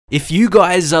If you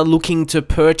guys are looking to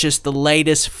purchase the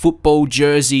latest football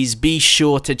jerseys, be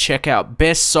sure to check out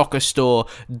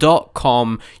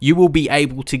bestsoccerstore.com. You will be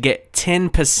able to get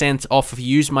 10% off if you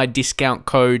use my discount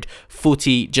code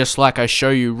FOOTY, just like I show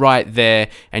you right there,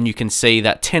 and you can see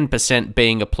that 10%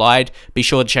 being applied. Be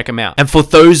sure to check them out. And for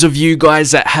those of you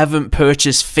guys that haven't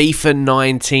purchased FIFA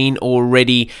 19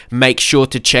 already, make sure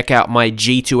to check out my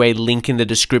G2A link in the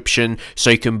description so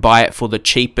you can buy it for the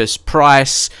cheapest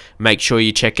price. Make sure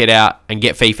you check it out and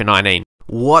get FIFA 19.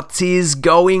 What is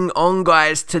going on,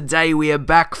 guys? Today we are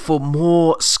back for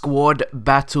more squad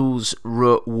battles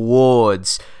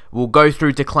rewards. We'll go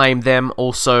through to claim them.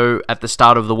 Also at the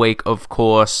start of the week, of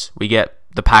course, we get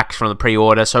the packs from the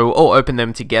pre-order, so we'll all open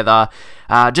them together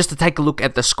just to take a look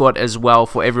at the squad as well.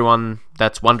 For everyone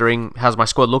that's wondering how's my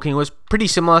squad looking, it was pretty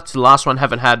similar to the last one.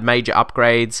 Haven't had major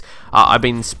upgrades. I've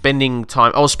been spending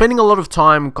time, I was spending a lot of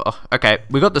time. Okay,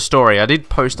 we got the story. I did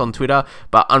post on Twitter,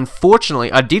 but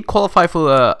unfortunately I did qualify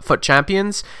for FUT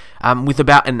Champions with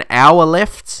about an hour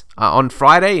left on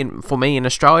Friday for me in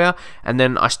Australia, and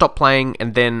then I stopped playing,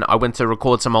 and then I went to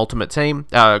record some Ultimate Team,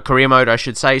 career mode I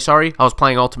should say, sorry. I was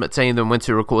playing Ultimate Team, then went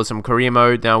to record some career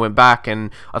mode, then I went back and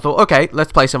I thought, okay,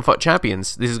 let's play some FUT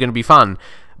Champions, this is going to be fun.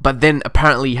 But then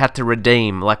apparently you had to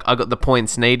redeem, like I got the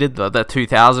points needed, the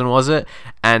 2,000 was it,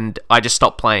 and I just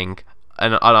stopped playing.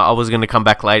 And I was going to come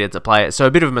back later to play it. So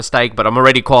a bit of a mistake, but I'm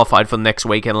already qualified for the next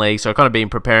weekend league, so I've kind of been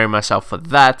preparing myself for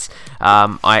that.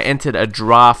 I entered a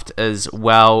draft as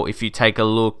well. If you take a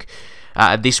look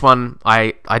at this one,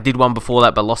 I did one before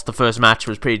that, but lost the first match. It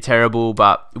was pretty terrible.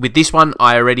 But with this one,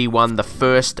 I already won the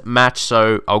first match,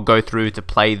 so I'll go through to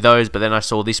play those. But then I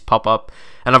saw this pop up,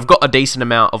 and I've got a decent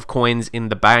amount of coins in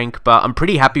the bank, but I'm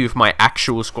pretty happy with my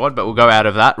actual squad, but we'll go out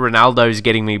of that. Ronaldo's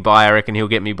getting me by. I reckon he'll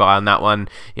get me by on that one.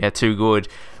 Yeah, too good.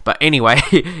 But anyway,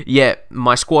 yeah,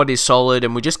 my squad is solid,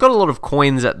 and we just got a lot of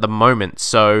coins at the moment.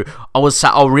 So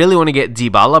I really want to get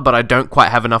Dybala, but I don't quite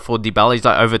have enough for Dybala. He's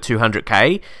like over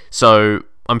 200k. So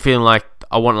I'm feeling like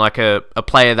I want like a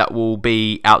player that will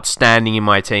be outstanding in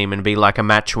my team and be like a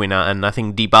match winner. And I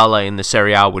think Dybala in the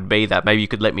Serie A would be that. Maybe you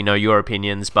could let me know your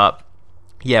opinions, but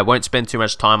yeah, won't spend too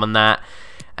much time on that.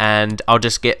 And I'll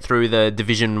just get through the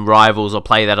division rivals. I'll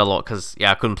play that a lot because,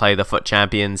 yeah, I couldn't play the FUT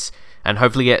Champions. And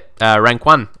hopefully get rank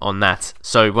 1 on that.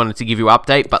 So wanted to give you an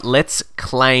update, but let's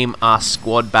claim our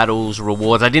squad battles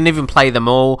rewards. I didn't even play them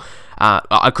all.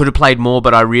 I could have played more,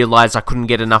 but I realized I couldn't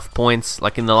get enough points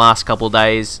like in the last couple of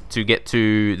days to get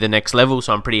to the next level.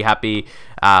 So I'm pretty happy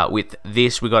with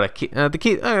this. We got a kit. The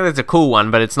kit, it's a cool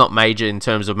one, but it's not major in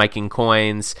terms of making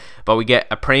coins. But we get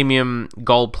a premium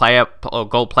gold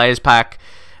players pack,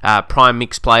 prime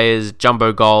mix players,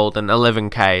 jumbo gold, and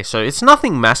 11k. So it's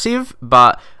nothing massive,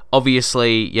 but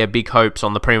obviously, yeah, big hopes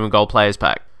on the premium gold players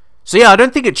pack. So yeah, I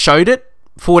don't think it showed it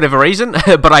for whatever reason,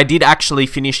 but I did actually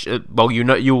finish. Well,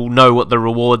 you'll know what the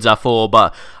rewards are for,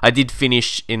 but I did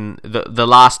finish in the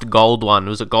last gold one. It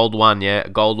was a gold one, yeah,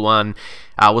 gold one.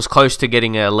 I was close to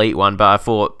getting an elite one, but I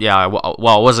thought, yeah, well,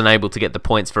 I wasn't able to get the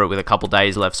points for it with a couple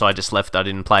days left, so I just left. I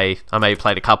didn't play. I maybe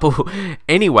played a couple.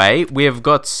 Anyway, we've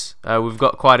got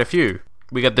quite a few.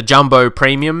 We got the jumbo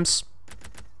premiums.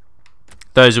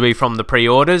 Those will be from the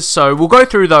pre-orders, so we'll go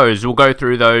through those. We'll go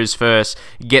through those first,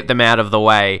 get them out of the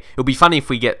way. It'll be funny if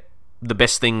we get the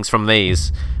best things from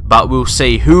these, but we'll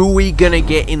see. Who are we going to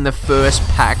get in the first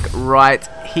pack right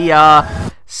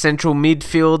here? Central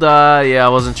midfielder, yeah, I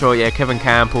wasn't sure. Yeah, Kevin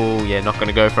Campbell, yeah, not going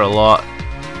to go for a lot.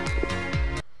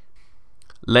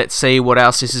 Let's see what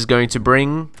else this is going to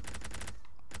bring.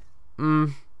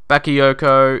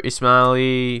 Bakayoko,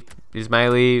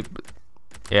 Ismaili.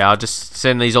 Yeah, I'll just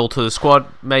send these all to the squad.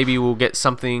 Maybe we'll get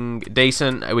something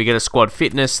decent. We get a squad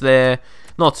fitness there.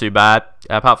 Not too bad.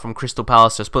 Apart from Crystal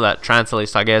Palace, just put that transfer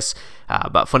list, I guess.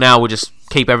 But for now, we'll just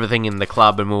keep everything in the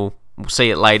club, and we'll see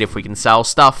it later if we can sell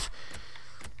stuff.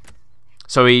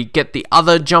 So we get the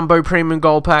other jumbo premium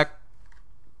gold pack.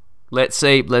 Let's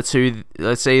see. Let's see.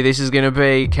 This is gonna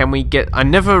be. Can we get? I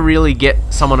never really get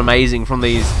someone amazing from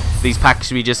these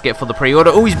packs we just get for the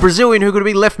pre-order. Oh, he's Brazilian. Who could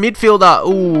be left midfielder?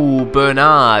 Ooh,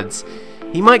 Bernards.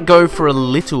 He might go for a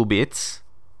little bit.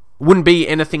 Wouldn't be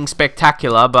anything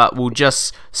spectacular, but we'll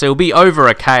just. So it'll be over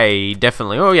a K,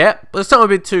 definitely. Oh yeah, let's start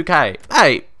with 2K.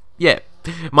 Hey, yeah,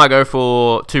 might go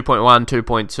for 2.1,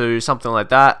 2.2, something like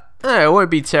that. It won't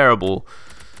be terrible.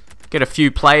 Get a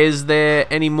few players there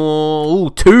anymore. Ooh,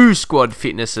 2 squad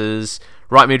fitnesses.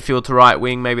 Right midfield to right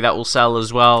wing. Maybe that will sell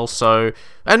as well. So,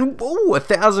 and ooh,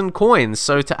 1,000 coins.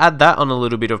 So to add that on a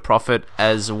little bit of profit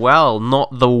as well.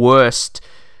 Not the worst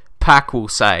pack, we'll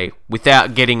say,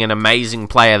 without getting an amazing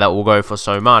player that will go for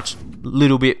so much.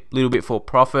 Little bit for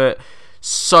profit.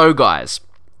 So guys,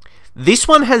 This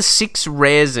one has 6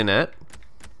 rares in it.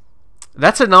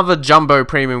 That's another jumbo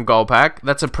premium gold pack.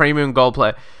 That's a premium gold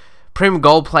player. Premium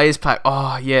gold players pack.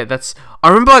 Oh, yeah, that's... I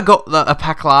remember I got a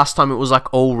pack last time. It was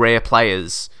like all rare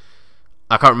players.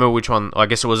 I can't remember which one. I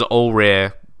guess it was all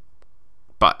rare.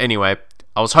 But anyway,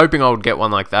 I was hoping I would get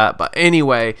one like that. But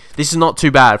anyway, this is not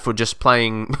too bad for just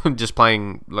playing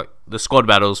like the squad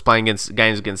battles, playing against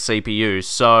games against CPUs.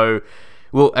 So,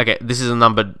 well, okay, this is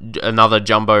another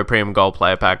jumbo premium gold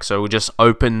player pack. So we'll just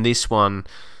open this one.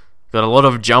 Got a lot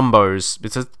of jumbos.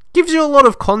 Gives you a lot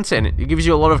of content. It gives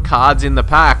you a lot of cards in the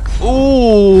pack.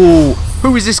 Ooh,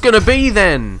 who is this gonna be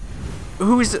then?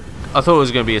 Who is it? I thought it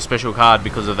was gonna be a special card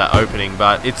because of that opening,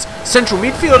 but it's central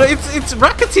midfielder. It's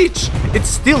Rakitic. It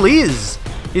still is.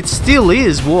 It still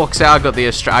is. Walks out. Got the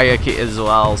Australia kit as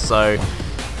well. So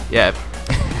yeah,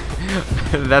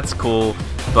 that's cool.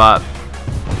 But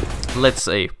let's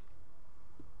see.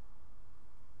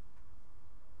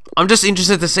 I'm just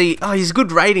interested to see. Oh, he's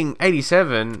good rating,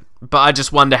 87. But I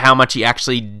just wonder how much he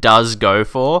actually does go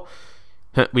for.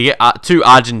 We get 2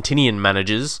 Argentinian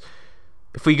managers.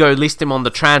 If we go list him on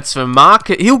the transfer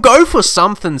market, he'll go for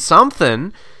something.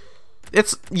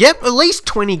 It's, yep, at least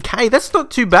 20k. That's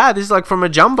not too bad. This is like from a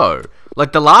jumbo.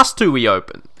 Like the last 2 we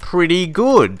opened. Pretty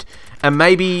good. And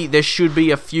maybe there should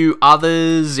be a few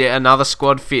others. Yeah, another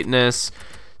squad fitness.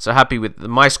 So happy with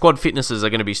my squad fitnesses are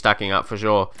going to be stacking up for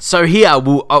sure. So here,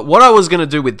 what I was going to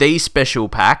do with these special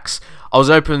packs,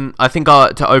 I think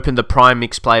to open the Prime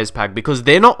Mixed Players pack because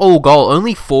they're not all gold.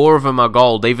 Only 4 of them are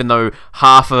gold, even though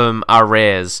half of them are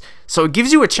rares. So it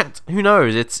gives you a chance. Who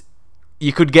knows?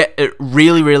 You could get it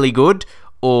really, really good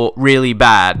or really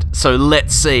bad. So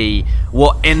let's see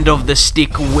what end of the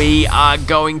stick we are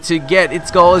going to get.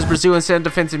 Its goal is Brazilian centre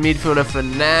defensive midfielder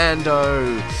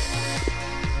Fernando.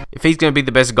 If he's going to be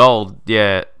the best gold,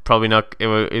 yeah, probably not.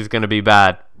 It's going to be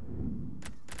bad.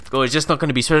 Or it's just not going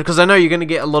to be certain because I know you're going to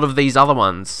get a lot of these other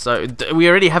ones. So we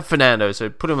already have Fernando, so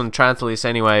put him on the transfer list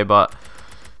anyway. But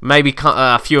maybe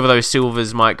a few of those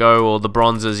silvers might go, or the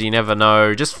bronzes. You never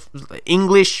know. Just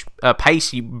English,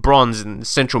 pacey bronze and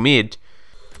central mid.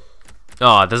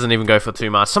 Oh, it doesn't even go for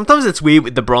too much. Sometimes it's weird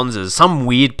with the bronzes. Some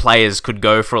weird players could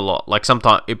go for a lot. Like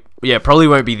sometimes, yeah, probably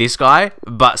won't be this guy.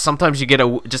 But sometimes you get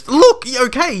just look.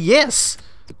 Okay, yes.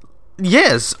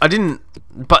 Yes, I didn't,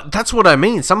 but that's what I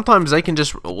mean. Sometimes they can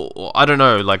just, I don't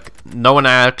know, like, no one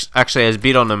actually has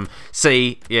bid on them.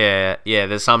 See, yeah,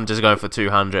 there's some just going for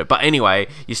 200. But anyway,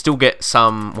 you still get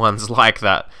some ones like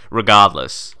that,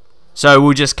 regardless. So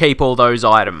we'll just keep all those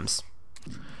items.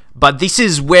 But this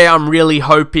is where I'm really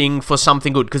hoping for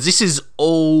something good, because this is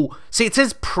all, see, it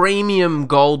says Premium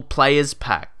Gold Players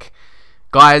Pack.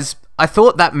 Guys, I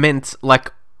thought that meant,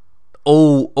 like,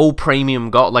 all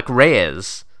Premium Gold, like,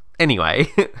 rares. Anyway,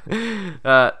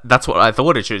 that's what I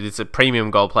thought it should. It's a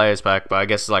premium gold players pack, but I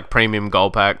guess it's like premium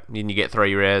gold pack, and you get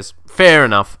 3 rares. Fair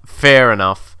enough, fair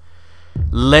enough.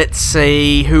 Let's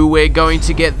see who we're going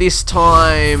to get this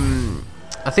time.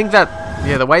 I think that,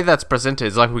 yeah, the way that's presented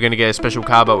is like we're going to get a special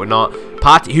card, but we're not.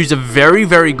 Party, who's a very,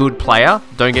 very good player,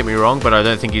 don't get me wrong, but I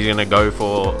don't think he's going to go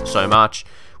for so much.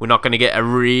 We're not going to get a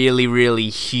really, really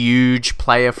huge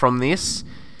player from this,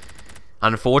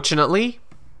 unfortunately.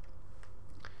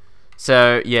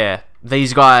 So, yeah,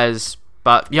 these guys,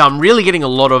 but, yeah, I'm really getting a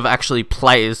lot of, actually,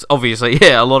 players, obviously,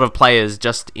 yeah, a lot of players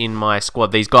just in my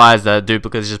squad. These guys that are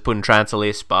duplicates, just put in transfer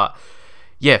list, but,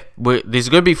 yeah, there's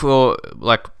going to be for,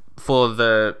 like, for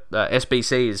the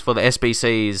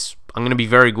SBCs, I'm going to be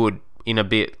very good in a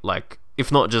bit, like,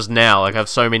 if not just now, like, I have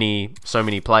so many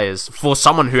players, for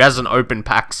someone who hasn't opened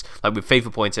packs, like, with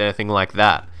FIFA points or anything like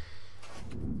that.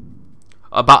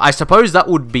 But I suppose that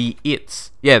would be it.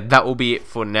 Yeah, that will be it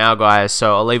for now, guys.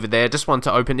 So I'll leave it there. Just want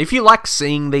to open. If you like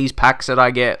seeing these packs that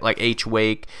I get, like, each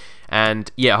week.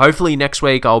 And, yeah, hopefully next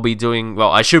week I'll be doing...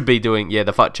 Well, I should be doing, yeah,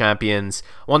 the FUT Champions.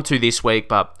 I want to this week,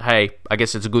 but, hey, I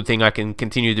guess it's a good thing I can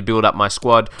continue to build up my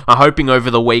squad. I'm hoping over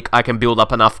the week I can build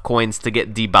up enough coins to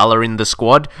get Dybala in the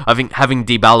squad. I think having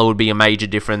Dybala would be a major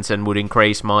difference and would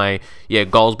increase my, yeah,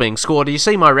 goals being scored. You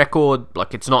see my record?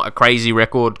 Like, it's not a crazy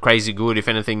record, crazy good. If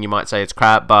anything, you might say it's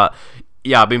crap, but...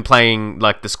 Yeah, I've been playing,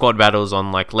 like, the squad battles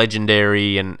on, like,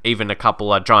 Legendary and even a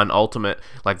couple I try and Ultimate,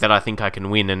 like, that I think I can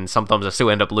win, and sometimes I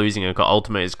still end up losing it because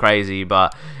Ultimate is crazy,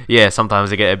 but, yeah,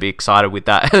 sometimes I get a bit excited with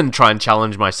that and try and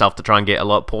challenge myself to try and get a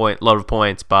lot of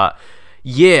points, but,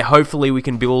 yeah, hopefully we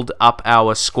can build up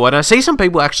our squad. And I see some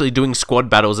people actually doing squad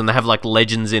battles and they have, like,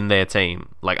 legends in their team,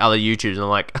 like other YouTubers, and I'm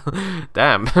like,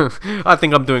 damn, I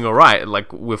think I'm doing alright,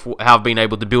 like, with how I've been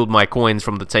able to build my coins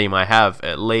from the team I have,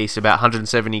 at least about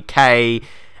 170k,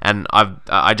 and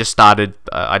I just started,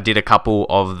 I did a couple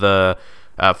of the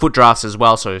FUT drafts as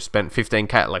well, so spent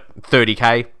 15k, like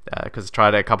 30k, because I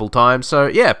tried it a couple times. So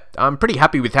yeah, I'm pretty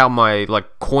happy with how my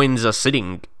like coins are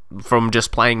sitting from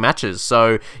just playing matches.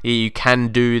 So you can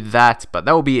do that, but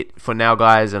that will be it for now,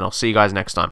 guys, and I'll see you guys next time.